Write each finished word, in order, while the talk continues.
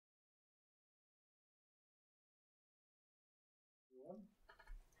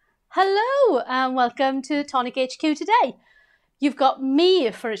Hello and welcome to Tonic HQ today. You've got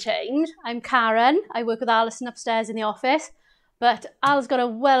me for a change. I'm Karen. I work with Alison upstairs in the office, but Al's got a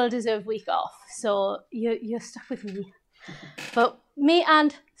well-deserved week off, so you're stuck with me. But me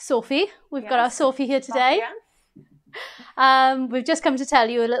and Sophie, we've got our Sophie here today. We've just come to tell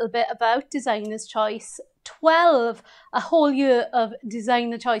you a little bit about Designer's Choice 12, a whole year of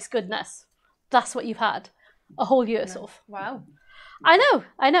Designer Choice goodness. That's what you've had, a whole year, Soph. Wow. I know.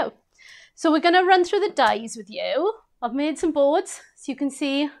 So we're going to run through the dies with you. I've made some boards so you can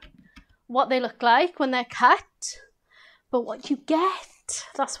see what they look like when they're cut. But what you get,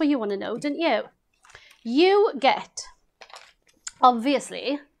 that's what you want to know, don't you? You get,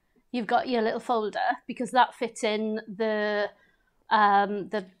 obviously, you've got your little folder because that fits in the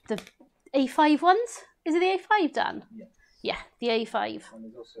A5 ones. Is it the A5, Dan? Yeah. Yeah, the A5. And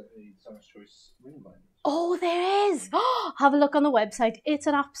there's also a Designer's Choice ring binder. Oh, there is. Have a look on the website. It's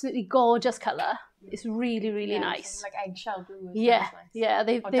an absolutely gorgeous colour. It's really nice. Like eggshell blue. Yeah, nice. yeah.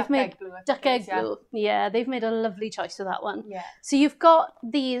 They've made duck egg blue. Yeah, they've made a lovely choice for that one. Yeah. So you've got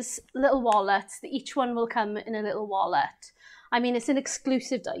these little wallets. Each one will come in a little wallet. I mean, it's an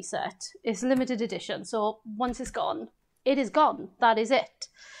exclusive die set. It's limited edition. So once it's gone, it is gone. That is it.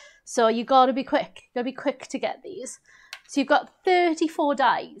 So you got to be quick. You got to be quick to get these. So you've got 34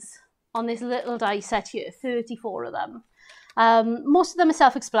 dies on this little die set here, 34 of them. Most of them are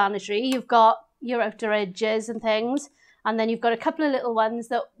self-explanatory. You've got your outer edges and things, and then you've got a couple of little ones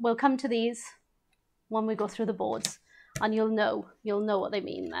that will come to these when we go through the boards, and you'll know what they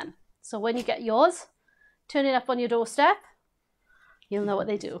mean then. So when you get yours, turn it up on your doorstep, you'll know what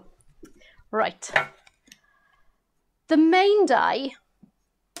they do. Right. The main die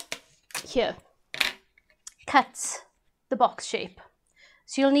here cuts the box shape.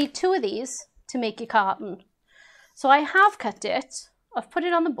 So you'll need 2 of these to make your carton. So I have cut it, I've put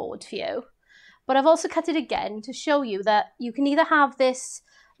it on the board for you, but I've also cut it again to show you that you can either have this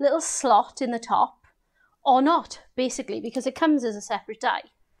little slot in the top or not, basically, because it comes as a separate die.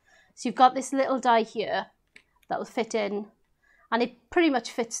 So you've got this little die here that will fit in, and it pretty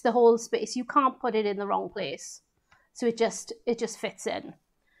much fits the whole space. You can't put it in the wrong place. So it just fits in.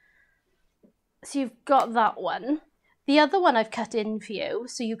 So you've got that one. The other one I've cut in for you,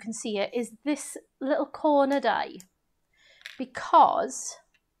 so you can see it, is this little corner die. Because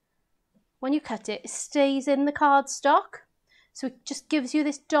when you cut it, it stays in the cardstock. So it just gives you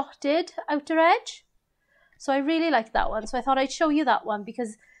this dotted outer edge. So I really like that one. So I thought I'd show you that one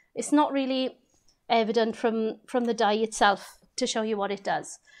because it's not really evident from the die itself to show you what it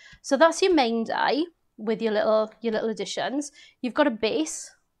does. So that's your main die with your little additions. You've got a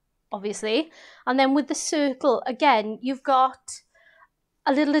base, obviously, and then with the circle, again, you've got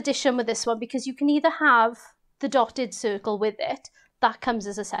a little addition with this one because you can either have the dotted circle with it, that comes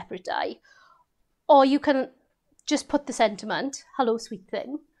as a separate die, or you can just put the sentiment, hello sweet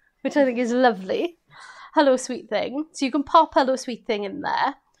thing, which I think is lovely, hello sweet thing. So you can pop hello sweet thing in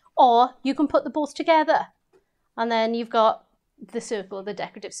there, or you can put the both together, and then you've got the circle, the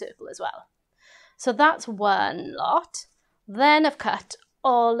decorative circle as well. So that's one lot. Then I've cut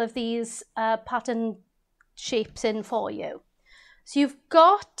all of these pattern shapes in for you. So you've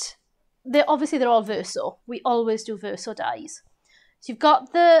got, obviously they're all verso. We always do verso dies. So you've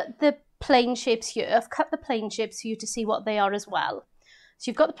got the plain shapes here. I've cut the plain shapes for you to see what they are as well.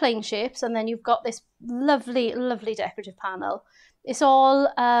 So you've got the plain shapes, and then you've got this lovely decorative panel. It's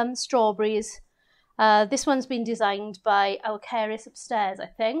all strawberries. This one's been designed by our Keris upstairs, I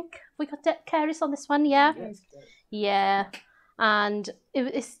think. Have we got Keris on this one? Yeah? Yes. Yeah. And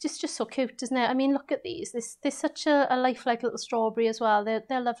it's just so cute, isn't it? I mean, look at these. There's such a lifelike little strawberry as well.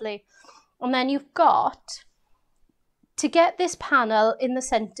 They're lovely. And then you've got, to get this panel in the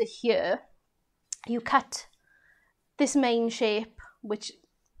centre here, you cut this main shape, which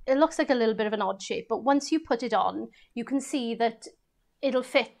it looks like a little bit of an odd shape, but once you put it on, you can see that it'll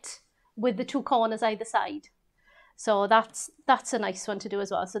fit with the 2 corners either side. So that's a nice one to do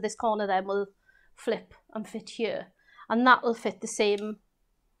as well. So this corner then will flip and fit here. And that will fit the same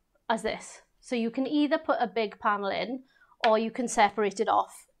as this. So you can either put a big panel in, or you can separate it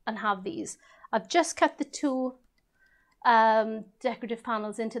off and have these. I've just cut the 2 decorative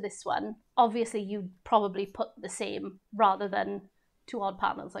panels into this one. Obviously, you'd probably put the same rather than 2 odd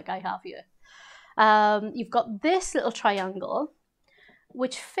panels like I have here. You've got this little triangle,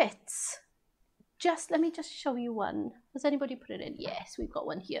 which fits. Let me just show you one. Has anybody put it in? Yes, we've got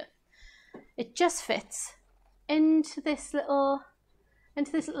one here. It just fits into this little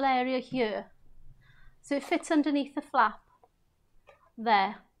area here. So it fits underneath the flap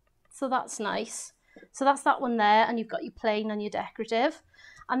there. So that's nice. So that's that one there, and you've got your plain and your decorative.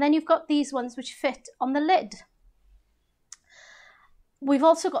 And then you've got these ones which fit on the lid. We've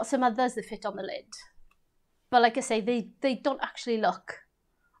also got some others that fit on the lid. But like I say, they don't actually look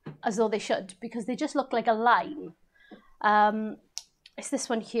as though they should, because they just look like a line. It's this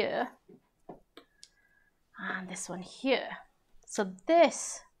one here. And this one here. So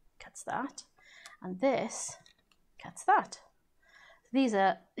this cuts that. And this cuts that. These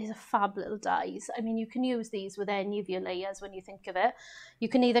are fab little dies. I mean, you can use these with any of your layers when you think of it. You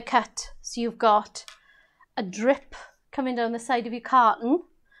can either cut, so you've got a drip coming down the side of your carton,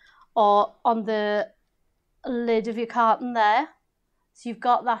 or on the lid of your carton there. So you've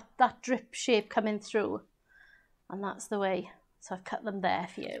got that drip shape coming through. And that's the way. So I've cut them there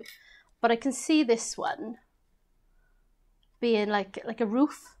for you. But I can see this one being like a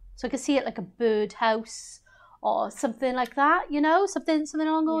roof. So I can see it like a birdhouse, or something like that, you know, something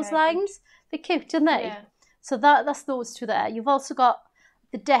along those lines. They're cute, aren't they? Yeah. So that's those two there. You've also got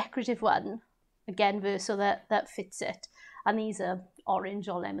the decorative one, again, Verso, that fits it. And these are orange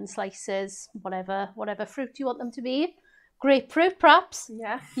or lemon slices, whatever fruit you want them to be. Grapefruit, perhaps.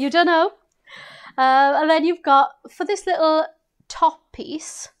 Yeah. You don't know. And then you've got, for this little top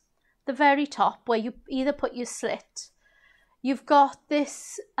piece, the very top, where you either put your slit, you've got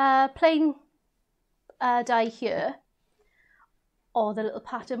this plain die here, or the little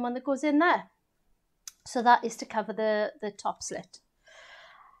pattern one that goes in there. So that is to cover the top slit.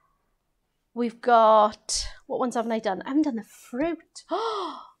 We've got, what ones haven't I done? I haven't done the fruit.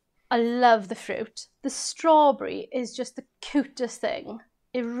 Oh, I love the fruit. The strawberry is just the cutest thing.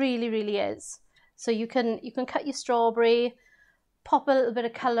 It really, really is. So you can cut your strawberry, pop a little bit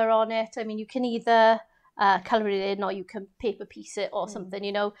of colour on it. I mean, you can either colour it in, or you can paper piece it or something,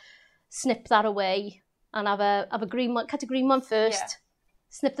 you know, snip that away. And have a green one, cut a green one first,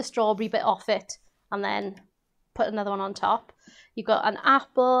 snip the strawberry bit off it, and then put another one on top. You've got an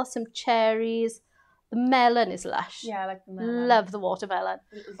apple, some cherries. The melon is lush. Yeah, I like the melon. Love the watermelon.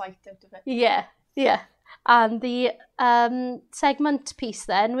 A little bite out of it. Yeah, yeah. And the segment piece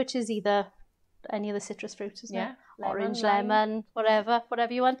then, which is either any of the citrus fruits, isn't it? Orange, lemon, whatever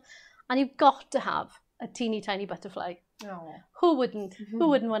you want. And you've got to have a teeny tiny butterfly. Oh. Who wouldn't? Who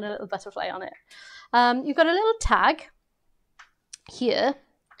wouldn't want a little butterfly on it? You've got a little tag here,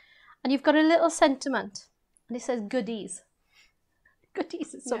 and you've got a little sentiment, and it says goodies.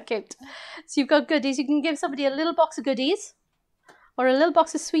 Goodies is so cute. So you've got goodies. You can give somebody a little box of goodies, or a little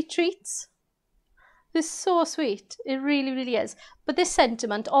box of sweet treats. This is so sweet. It really, really is. But this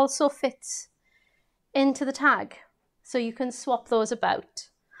sentiment also fits into the tag, so you can swap those about.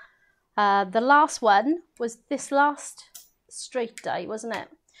 The last one was this last straight die, wasn't it?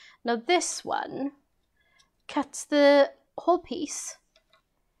 Now this one cuts the whole piece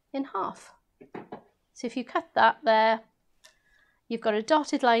in half. So if you cut that there, you've got a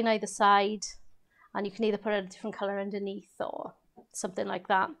dotted line either side, and you can either put a different colour underneath or something like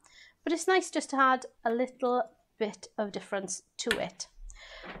that. But it's nice just to add a little bit of difference to it.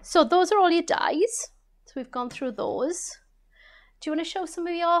 So those are all your dies. So we've gone through those. Do you want to show some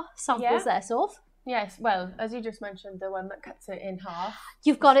of your samples there, Soph? Yes, well, as you just mentioned, the one that cuts it in half.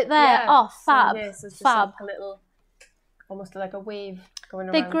 You've got it there. Yeah. Oh, fab. So this is just fab. Like a little, almost like a wave going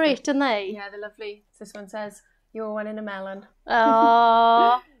around. They're great, aren't they? Yeah, they're lovely. So this one says, "You're one in a melon."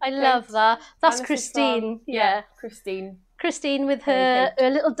 Oh, I love that. That's Christine. Yeah, Christine. Christine with her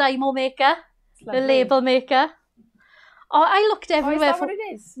little Dymo maker, the label maker. Oh, I looked everywhere. Is that what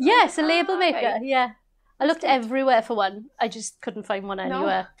it is? Yes, a label maker. Okay. Yeah. I looked everywhere for one. I just couldn't find one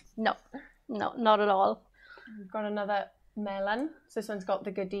anywhere. No, not at all. We've got another melon. So this one's got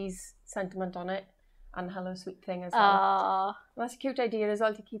the goodies sentiment on it, and hello sweet thing as well. That's a cute idea as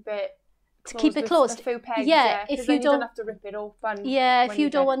well, to keep it closed. To keep it closed. A few pegs, yeah. If you don't have to rip it open. Yeah, if you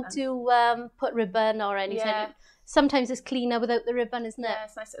don't want to put ribbon or anything. Yeah. Sometimes it's cleaner without the ribbon, isn't it? Yeah,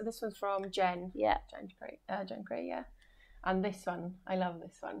 it's nice. This one's from Jen. Yeah. Jen Gray, yeah. And this one, I love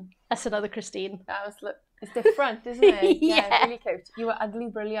this one. That's another Christine. That was, look, it's different, isn't it? Yeah, really cute. You were ugly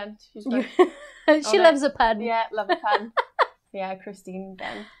brilliant. She's she loves a pun. Yeah, love a pun. Yeah, Christine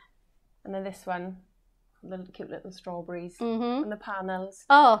again. And then this one, little cute little strawberries and the panels.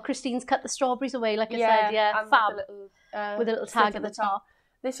 Oh, Christine's cut the strawberries away, like I said. Yeah, fab. With a little tag at the top.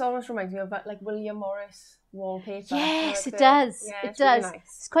 This almost reminds me of like William Morris wallpaper. Yes, it does. Yeah, it does. Really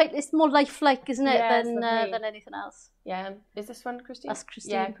nice. It's more lifelike, isn't it, than anything else. Yeah. Is this one Christine? That's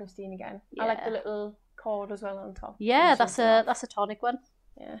Christine. Yeah, Christine again. Yeah. I like the little cord as well on top. Yeah, that's a tonic one.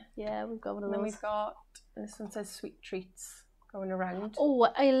 Yeah. Yeah, we've got one of those. And then we've got, this one says sweet treats going around. Oh,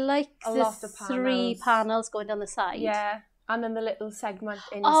 I like the 3 panels going down the side. Yeah. And then the little segment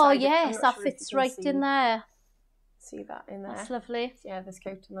inside. Oh yes, that fits right in there. See that in there. That's lovely. So yeah, there's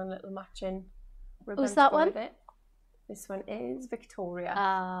coat and then a little matching ribbon. Who's that to go one? with it. This one is Victoria.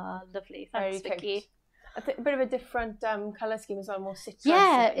 Ah, lovely. Thanks, Very Vicky. cute. A bit of a different colour scheme as well, more citrus.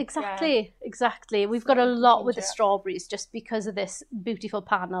 Yeah, exactly, exactly. We've got a lot with the ginger. strawberries just because of this beautiful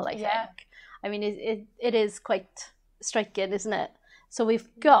panel, I think. I mean, it is quite striking, isn't it? So we've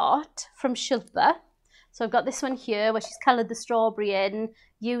got from Shilpa. So I've got this one here where she's coloured the strawberry in,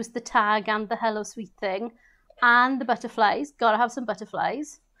 used the tag and the Hello Sweet thing, and the butterflies. Got to have some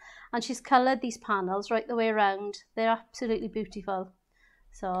butterflies. And she's coloured these panels right the way around. They're absolutely beautiful.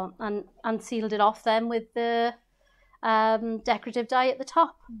 So, and sealed it off then with the decorative die at the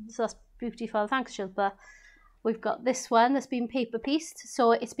top. So that's beautiful. Thanks, Shilpa. We've got this one that's been paper pieced.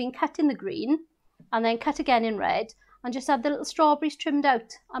 So it's been cut in the green and then cut again in red and just had the little strawberries trimmed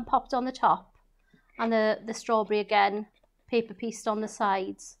out and popped on the top. And the strawberry again, paper pieced on the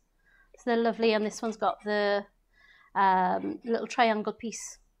sides. So they're lovely. And this one's got the little triangle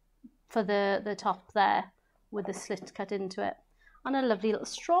piece for the top there with the slit cut into it. And a lovely little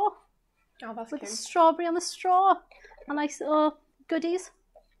straw. Oh, that's with cute. the strawberry on the straw. A nice little goodies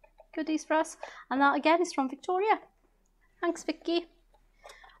for us. And that again is from Victoria. Thanks, Vicky.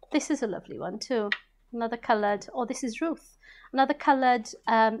 This is a lovely one too. Another coloured, this is Ruth. Another coloured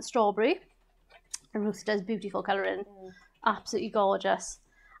strawberry. And Ruth does beautiful colouring. Absolutely gorgeous.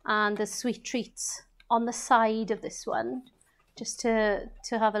 And there's sweet treats on the side of this one, just to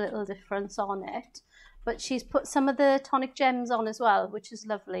have a little difference on it. But she's put some of the tonic gems on as well, which is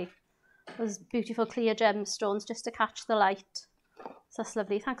lovely. Those beautiful clear gemstones just to catch the light. So that's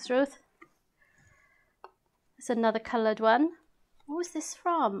lovely. Thanks, Ruth. There's another coloured one. Who is this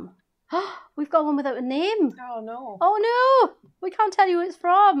from? We've got one without a name. Oh, no. Oh, no. We can't tell you who it's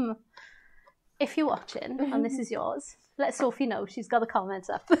from. If you're watching and this is yours, let Sophie know. She's got the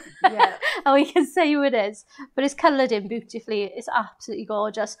comments up. Yeah. And we can say who it is. But it's coloured in beautifully. It's absolutely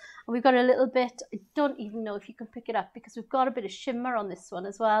gorgeous. And we've got a little bit, I don't even know if you can pick it up because we've got a bit of shimmer on this one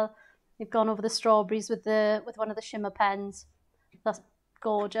as well. We've gone over the strawberries with one of the shimmer pens. That's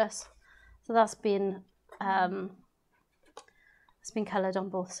gorgeous. So that's been coloured on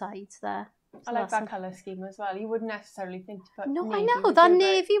both sides there. So I like that colour scheme as well. You wouldn't necessarily think to put No, navy, I know, would that you?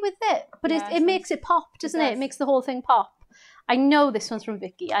 navy with it. But Yeah, it makes it pop, doesn't it? It makes the whole thing pop. I know this one's from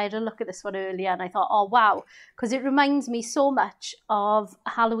Vicky. I had a look at this one earlier and I thought, oh, wow. Because it reminds me so much of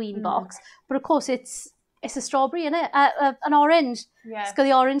a Halloween box. But of course, it's a strawberry, isn't it? An orange. Yeah. It's got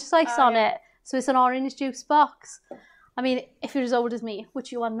the orange slice on yeah. it. So it's an orange juice box. I mean, if you're as old as me,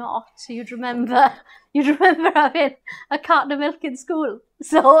 which you are not, so you'd remember having a carton of milk in school.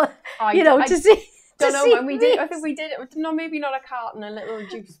 So, to see... Don't know when we did. I think we did it. No, maybe not a carton, a little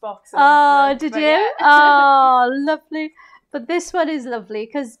juice box. Oh, did you? Yeah. Oh, lovely. But this one is lovely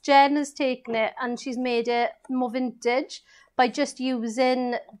because Jen has taken it and she's made it more vintage by just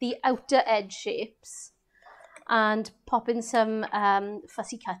using the outer edge shapes and popping some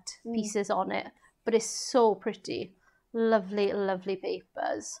fussy cut pieces on it. But it's so pretty. Lovely, lovely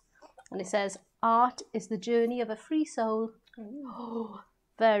papers. And it says, art is the journey of a free soul. Oh,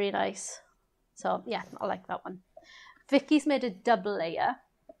 very nice. So, yeah, I like that one. Vicky's made a double layer,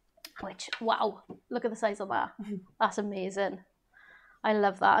 which, wow, look at the size of that. That's amazing. I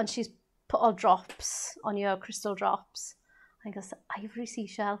love that. And she's put all drops on your crystal drops. I think that's the ivory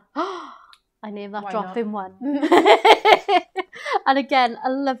seashell. I named that drop in one. And again, a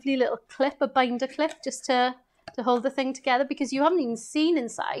lovely little clip, a binder clip, just to hold the thing together because you haven't even seen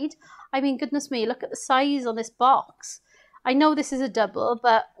inside. I mean, goodness me, look at the size on this box. I know this is a double,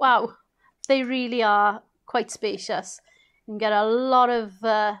 but wow. They really are quite spacious. You can get a lot of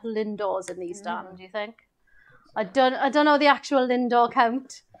Lindors in these, Dan, do you think? I don't know the actual Lindor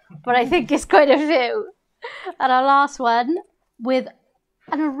count, but I think it's quite a few. And our last one with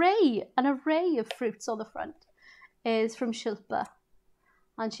an array of fruits on the front is from Shilpa.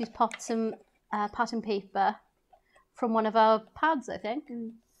 And she's popped some pattern paper from one of our pads, I think,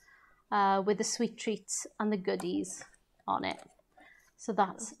 with the sweet treats and the goodies on it. So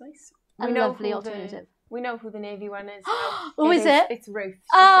that's nice. A lovely alternative. We know who the navy one is. Who is it? It's Ruth.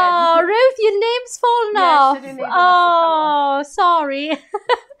 Ruth, your name's fallen off. Oh, sorry.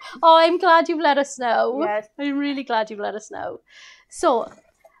 Oh, I'm glad you've let us know. Yes. I'm really glad you've let us know. So,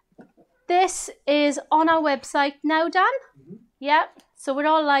 this is on our website now, Dan? Yeah. So we're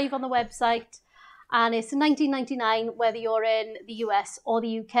all live on the website. And it's $19.99 whether you're in the US or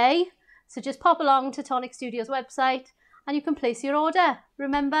the UK. So just pop along to Tonic Studios website and you can place your order.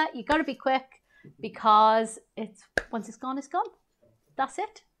 Remember, you got to be quick because once it's gone, it's gone. That's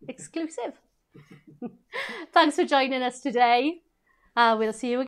it. Exclusive. Thanks for joining us today. We'll see you again.